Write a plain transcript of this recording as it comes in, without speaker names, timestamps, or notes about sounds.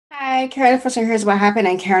Hi, Carolyn for Here's What Happened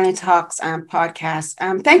and Carolyn Talks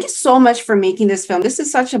podcast. Thank you so much for making this film. This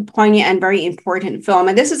is such a poignant and very important film.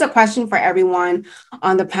 And this is a question for everyone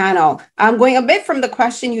on the panel. I'm going a bit from the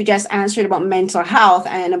question you just answered about mental health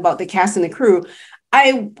and about the cast and the crew.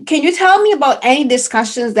 Can you tell me about any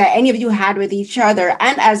discussions that any of you had with each other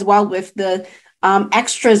and as well with the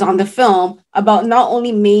extras on the film about not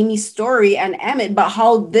only Mamie's story and Emmett, but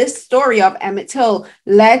how this story of Emmett Till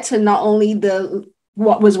led to not only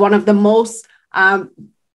what was one of the most, I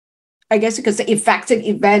guess you could say, effective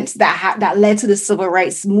events that led to the civil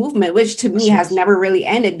rights movement, which to me has never really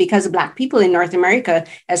ended because Black people in North America,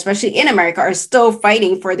 especially in America, are still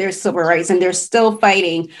fighting for their civil rights, and they're still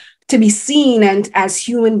fighting to be seen and as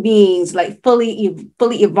human beings, like fully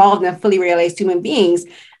evolved and fully realized human beings.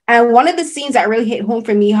 And one of the scenes that really hit home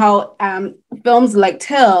for me, how films like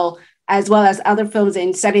Till, as well as other films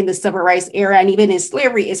in setting the civil rights era and even in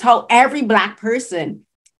slavery, is how every Black person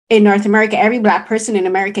in North America, every Black person in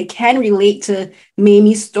America can relate to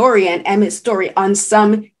Mamie's story and Emmett's story on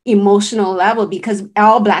some emotional level, because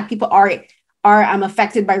all Black people are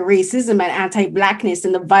affected by racism and anti-Blackness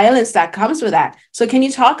and the violence that comes with that. So can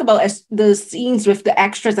you talk about the scenes with the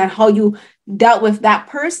extras and how you dealt with that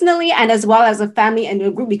personally and as well as a family and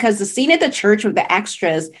a group? Because the scene at the church with the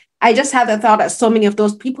extras, I just had the thought that so many of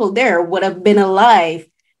those people there would have been alive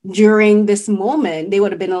during this moment. They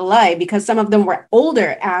would have been alive because some of them were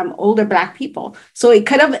older Black people. So it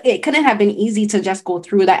couldn't have been easy to just go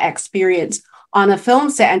through that experience on a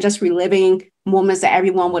film set and just reliving moments that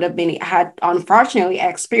everyone would have had unfortunately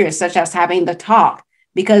experienced, such as having the talk.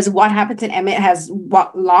 Because what happened to Emmett has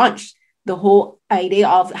launched the whole idea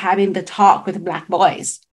of having the talk with Black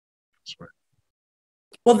boys. That's right.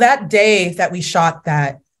 Well, that day that we shot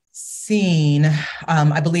that scene,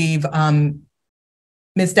 I believe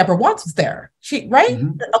Miss Deborah Watts was there. She, right?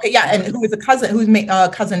 Mm-hmm. Okay, yeah, and who was a cousin,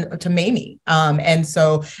 cousin to Mamie. And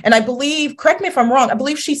I believe, correct me if I'm wrong, I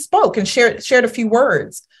believe she spoke and shared a few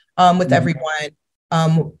words with mm-hmm. everyone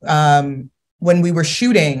when we were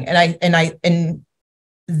shooting. And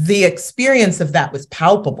the experience of that was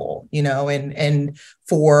palpable, and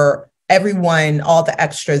for everyone, all the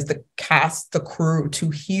extras, the cast, the crew, to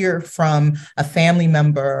hear from a family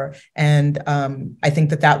member. And I think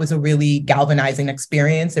that was a really galvanizing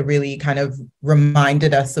experience. It really kind of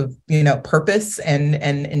reminded us of, purpose and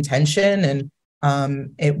intention.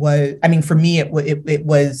 And it was, for me, it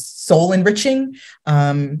was soul enriching.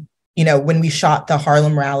 When we shot the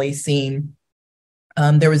Harlem rally scene,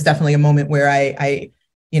 there was definitely a moment where I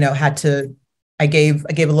gave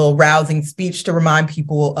a little rousing speech to remind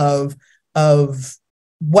people of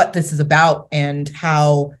what this is about and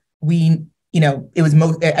how we,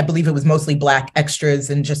 I believe it was mostly Black extras,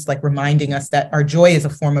 and just like reminding us that our joy is a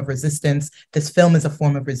form of resistance. This film is a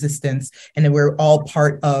form of resistance, and that we're all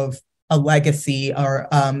part of a legacy or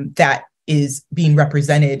that is being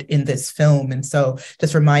represented in this film. And so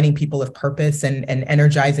just reminding people of purpose and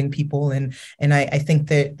energizing people. And I think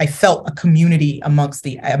that I felt a community amongst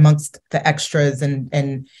the extras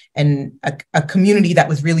and a community that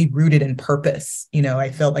was really rooted in purpose.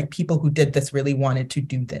 I felt like people who did this really wanted to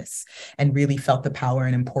do this and really felt the power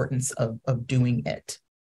and importance of doing it.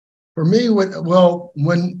 For me,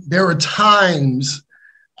 when there were times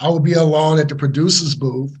I would be alone at the producer's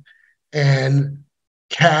booth, and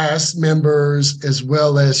cast members as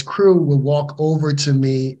well as crew would walk over to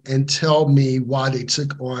me and tell me why they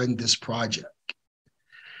took on this project.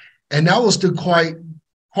 And that was the quite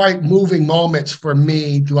moving moments for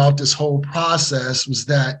me throughout this whole process, was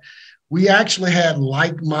that we actually had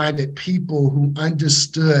like-minded people who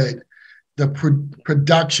understood the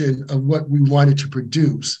production of what we wanted to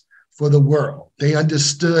produce for the world. They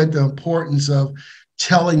understood the importance of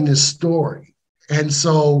telling this story. And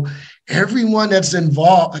so everyone that's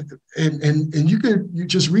involved, and you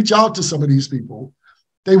just reach out to some of these people,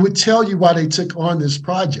 they would tell you why they took on this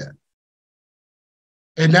project.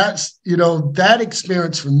 And that's, that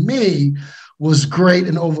experience for me was great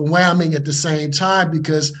and overwhelming at the same time,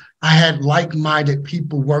 because I had like-minded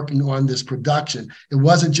people working on this production. It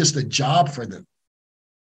wasn't just a job for them.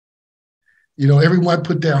 Everyone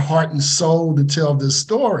put their heart and soul to tell this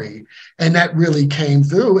story, and that really came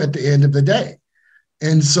through at the end of the day.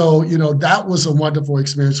 And so, that was a wonderful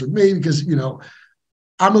experience for me because,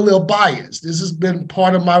 I'm a little biased. This has been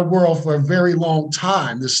part of my world for a very long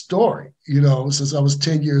time, this story, since I was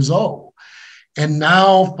 10 years old. And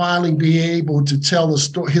now finally being able to tell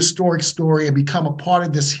a historic story and become a part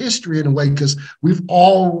of this history in a way, because we're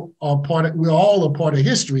all a part of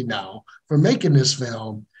history now for making this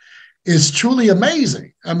film. is truly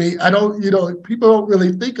amazing. I mean, people don't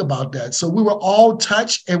really think about that. So we were all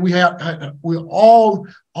touched, and all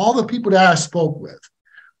the people that I spoke with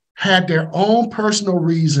had their own personal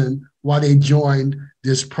reason why they joined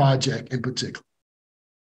this project in particular.